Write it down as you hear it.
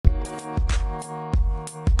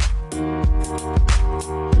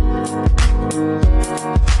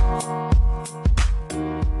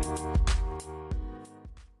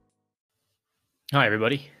Hi,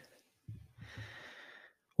 everybody.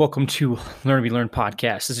 Welcome to Learn to Be Learned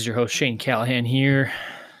podcast. This is your host, Shane Callahan here.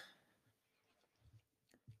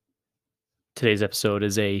 Today's episode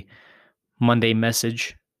is a Monday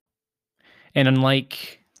message. And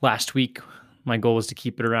unlike last week, my goal was to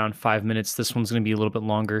keep it around 5 minutes. This one's going to be a little bit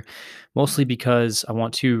longer, mostly because I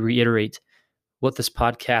want to reiterate what this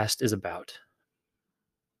podcast is about.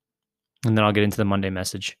 And then I'll get into the Monday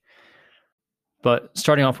message. But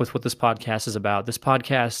starting off with what this podcast is about, this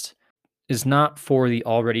podcast is not for the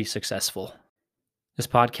already successful. This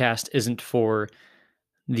podcast isn't for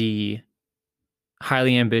the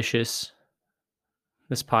highly ambitious.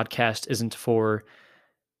 This podcast isn't for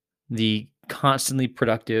the constantly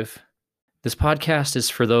productive. This podcast is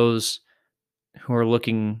for those who are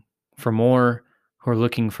looking for more, who are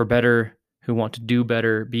looking for better, who want to do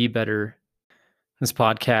better, be better. This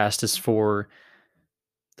podcast is for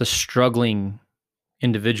the struggling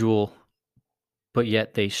individual, but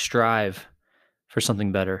yet they strive for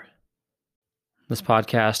something better. This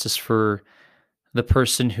podcast is for the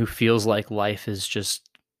person who feels like life has just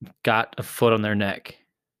got a foot on their neck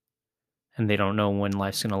and they don't know when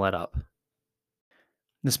life's going to let up.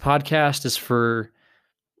 This podcast is for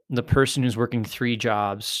the person who's working 3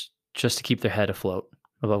 jobs just to keep their head afloat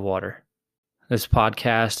above water. This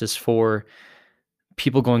podcast is for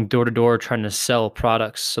people going door to door trying to sell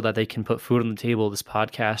products so that they can put food on the table. This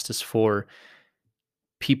podcast is for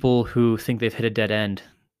people who think they've hit a dead end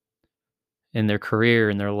in their career,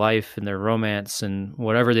 in their life, in their romance, and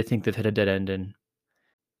whatever they think they've hit a dead end in.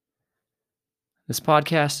 This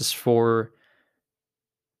podcast is for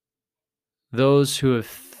those who have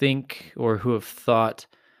think or who have thought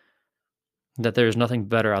that there's nothing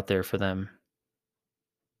better out there for them.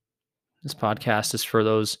 This podcast is for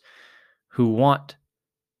those who want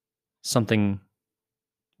something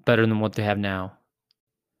better than what they have now.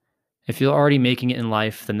 If you're already making it in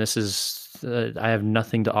life, then this is, I have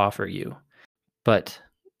nothing to offer you. But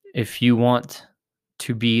if you want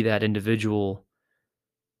to be that individual,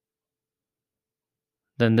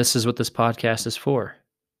 then this is what this podcast is for.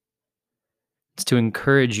 It's to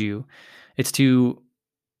encourage you. It's to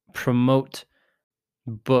promote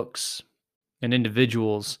books and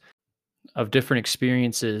individuals of different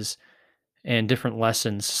experiences and different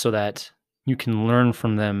lessons so that you can learn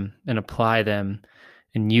from them and apply them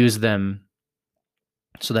and use them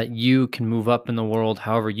so that you can move up in the world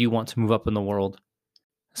however you want to move up in the world.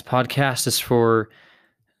 This podcast is for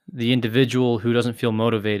the individual who doesn't feel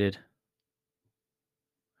motivated,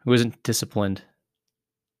 who isn't disciplined,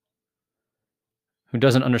 who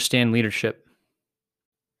doesn't understand leadership.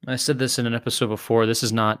 I said this in an episode before. This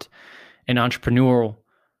is not an entrepreneurial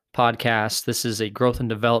podcast. This is a growth and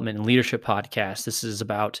development and leadership podcast. This is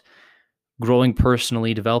about growing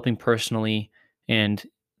personally, developing personally, and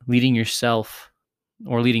leading yourself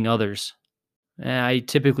or leading others. I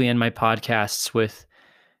typically end my podcasts with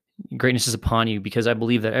greatness is upon you because I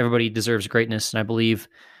believe that everybody deserves greatness. And I believe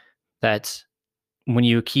that when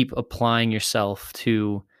you keep applying yourself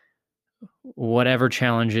to whatever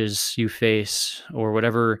challenges you face or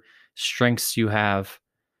whatever strengths you have,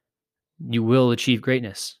 you will achieve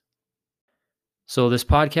greatness. So this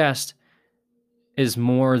podcast is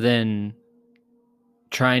more than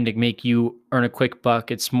trying to make you earn a quick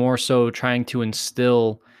buck. It's more so trying to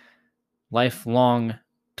instill lifelong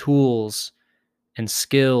tools and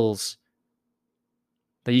skills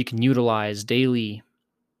that you can utilize daily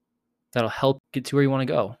that'll help get to where you want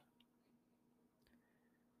to go.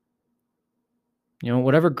 You know,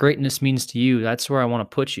 whatever greatness means to you, that's where I want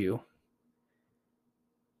to put you.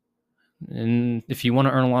 And if you want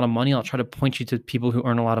to earn a lot of money, I'll try to point you to people who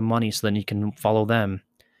earn a lot of money so then you can follow them.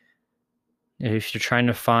 If you're trying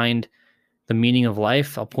to find the meaning of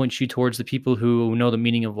life, I'll point you towards the people who know the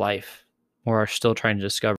meaning of life or are still trying to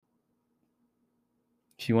discover.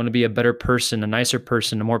 If you want to be a better person, a nicer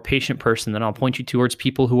person, a more patient person, then I'll point you towards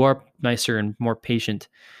people who are nicer and more patient.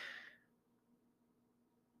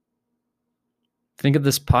 Think of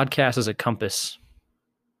this podcast as a compass.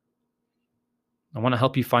 I want to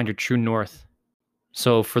help you find your true north.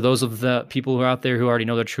 So for those of the people who are out there who already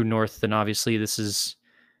know their true north, then obviously this is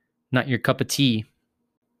not your cup of tea.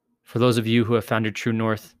 For those of you who have found your true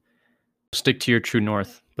north, stick to your true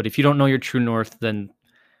north. But if you don't know your true north, then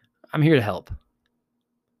I'm here to help.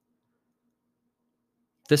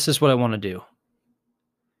 This is what I want to do.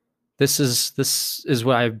 This is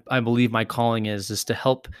what I believe my calling is to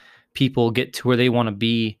help people get to where they want to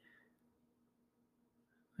be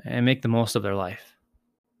and make the most of their life.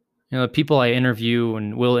 You know, the people I interview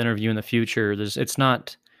and will interview in the future, it's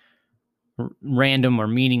not random or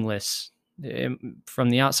meaningless. From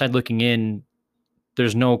the outside looking in,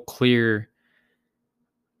 there's no clear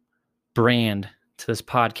brand to this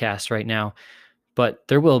podcast right now, but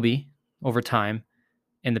there will be over time.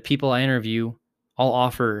 And the people I interview all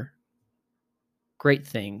offer great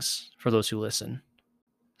things for those who listen.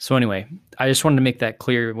 So anyway, I just wanted to make that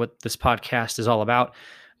clear what this podcast is all about.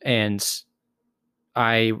 And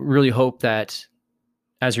I really hope that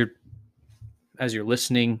as you're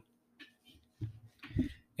listening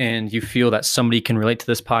and you feel that somebody can relate to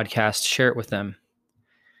this podcast, share it with them.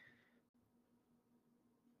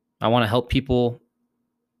 I want to help people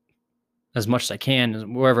as much as I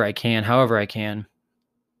can, wherever I can, however I can.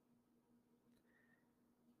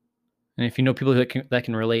 And if you know people that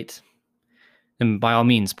can relate, then by all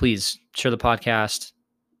means, please share the podcast.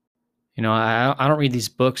 I don't read these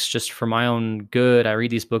books just for my own good. I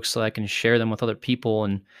read these books so I can share them with other people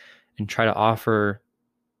and try to offer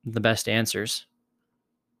the best answers.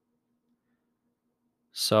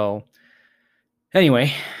 So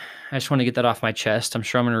anyway, I just want to get that off my chest. I'm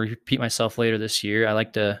sure I'm going to repeat myself later this year. I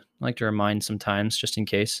like to remind sometimes just in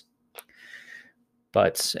case.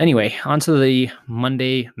 But anyway, on to the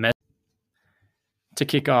Monday message. To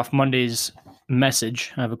kick off Monday's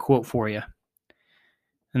message, I have a quote for you.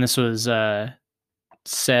 And this was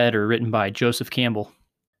said or written by Joseph Campbell.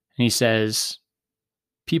 And he says,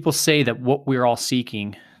 "People say that what we're all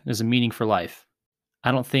seeking is a meaning for life.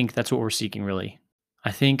 I don't think that's what we're seeking, really.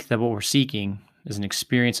 I think that what we're seeking is an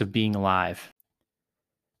experience of being alive."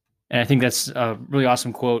 And I think that's a really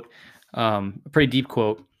awesome quote, a pretty deep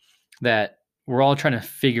quote, that we're all trying to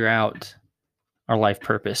figure out our life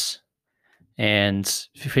purpose and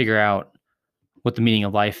figure out what the meaning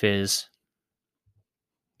of life is,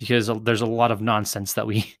 because there's a lot of nonsense that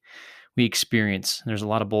we experience. There's a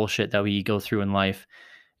lot of bullshit that we go through in life,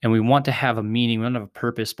 and we want to have a meaning. We want to have a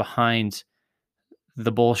purpose behind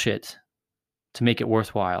the bullshit to make it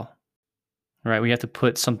worthwhile, right? We have to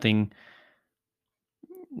put something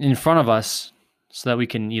in front of us so that we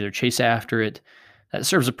can either chase after it, that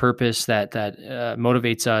serves a purpose, that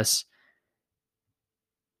motivates us.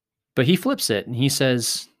 But he flips it and he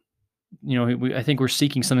says, I think we're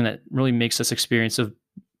seeking something that really makes us experience of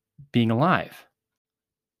being alive.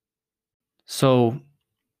 So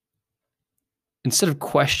instead of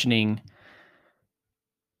questioning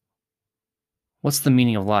what's the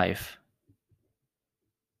meaning of life,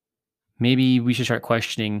 maybe we should start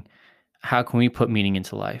questioning, how can we put meaning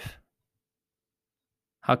into life?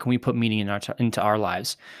 How can we put meaning into our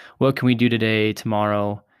lives? What can we do today,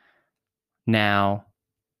 tomorrow, now,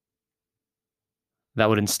 that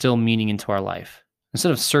would instill meaning into our life?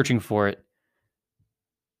 Instead of searching for it,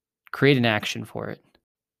 create an action for it.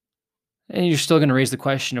 And you're still going to raise the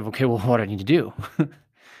question of, okay, well, what do I need to do?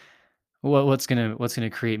 What's going to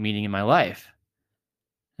create meaning in my life?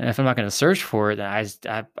 And if I'm not going to search for it,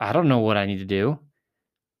 then I don't know what I need to do.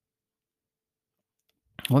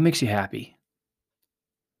 What makes you happy?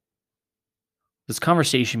 Does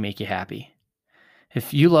conversation make you happy?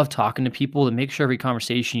 If you love talking to people, then make sure every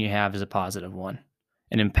conversation you have is a positive one,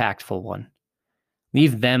 an impactful one.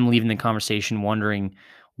 Leave them leaving the conversation wondering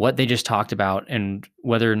what they just talked about and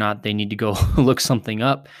whether or not they need to go look something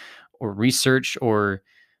up or research or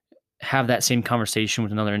have that same conversation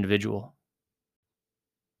with another individual.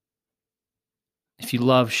 If you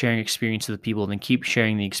love sharing experiences with people, then keep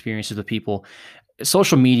sharing the experiences with people.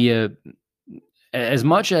 Social media, as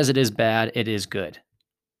much as it is bad, it is good.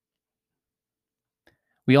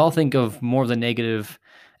 We all think of more of the negative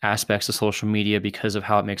aspects of social media because of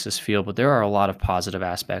how it makes us feel, but there are a lot of positive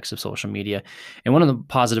aspects of social media. And one of the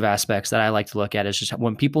positive aspects that I like to look at is just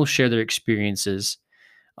when people share their experiences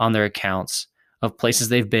on their accounts of places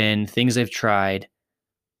they've been, things they've tried.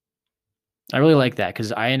 I really like that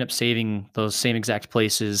because I end up saving those same exact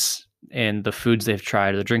places and the foods they've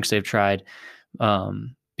tried or the drinks they've tried,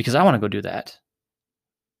 because I want to go do that.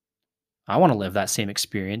 I want to live that same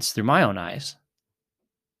experience through my own eyes.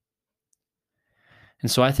 And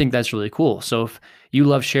so I think that's really cool. So if you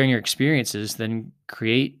love sharing your experiences, then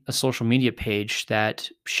create a social media page that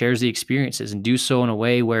shares the experiences and do so in a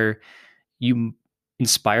way where you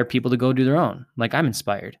inspire people to go do their own. Like I'm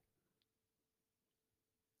inspired.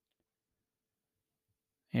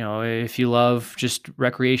 If you love just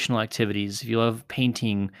recreational activities, if you love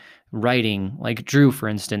painting, writing, like Drew, for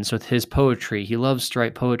instance, with his poetry, he loves to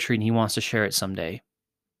write poetry and he wants to share it someday.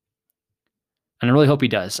 And I really hope he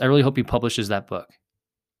does. I really hope he publishes that book.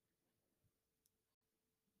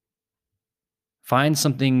 Find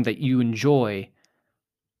something that you enjoy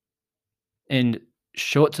and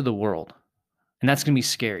show it to the world. And that's going to be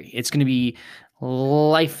scary. It's going to be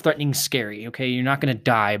life-threatening scary, okay? You're not going to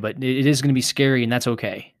die, but it is going to be scary, and that's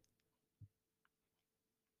okay.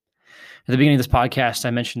 At the beginning of this podcast, I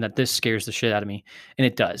mentioned that this scares the shit out of me, and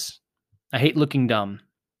it does. I hate looking dumb.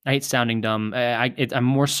 I hate sounding dumb. I'm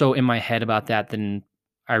more so in my head about that than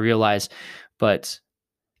I realize, but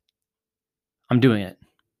I'm doing it.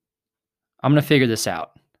 I'm going to figure this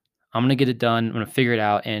out. I'm going to get it done. I'm going to figure it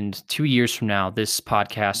out. And 2 years from now, this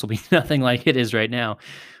podcast will be nothing like it is right now.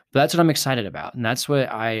 But that's what I'm excited about. And that's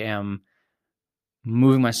what I am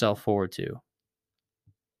moving myself forward to.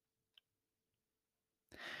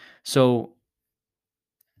 So,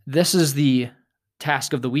 this is the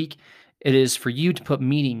task of the week. It is for you to put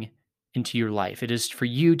meaning into your life, it is for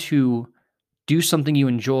you to do something you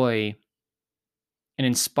enjoy and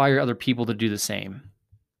inspire other people to do the same.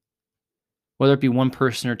 Whether it be one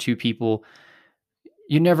person or two people,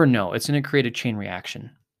 you never know. It's going to create a chain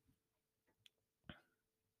reaction.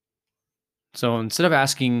 So instead of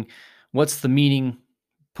asking, what's the meaning?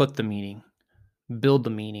 Put the meaning, build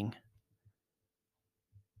the meaning,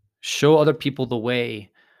 show other people the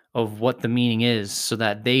way of what the meaning is so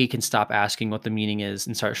that they can stop asking what the meaning is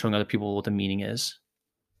and start showing other people what the meaning is.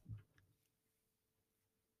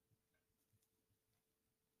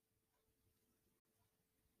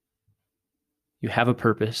 You have a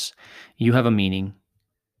purpose, you have a meaning.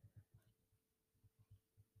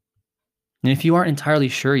 And if you aren't entirely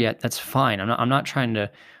sure yet, that's fine. I'm not trying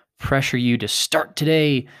to pressure you to start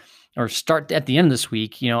today or start at the end of this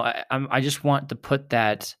week. I just want to put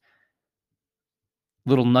that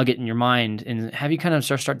little nugget in your mind and have you kind of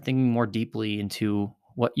start thinking more deeply into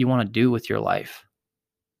what you want to do with your life.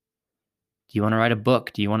 Do you want to write a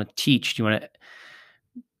book? Do you want to teach? Do you want to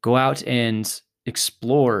go out and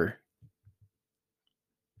explore?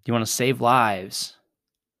 Do you want to save lives?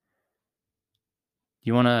 Do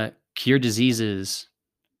you want to cure diseases?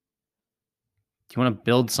 Do you want to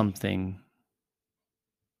build something?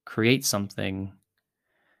 Create something?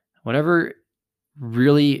 Whatever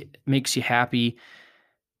really makes you happy,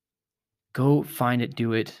 go find it,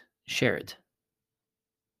 do it, share it.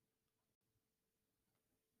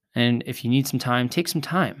 And if you need some time, take some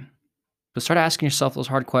time. But start asking yourself those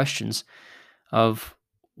hard questions of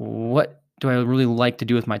what do I really like to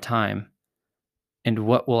do with my time? And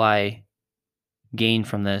what will I gain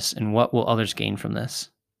from this? And what will others gain from this?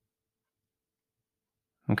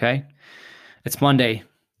 Okay? It's Monday.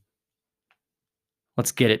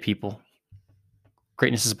 Let's get it, people.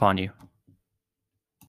 Greatness is upon you.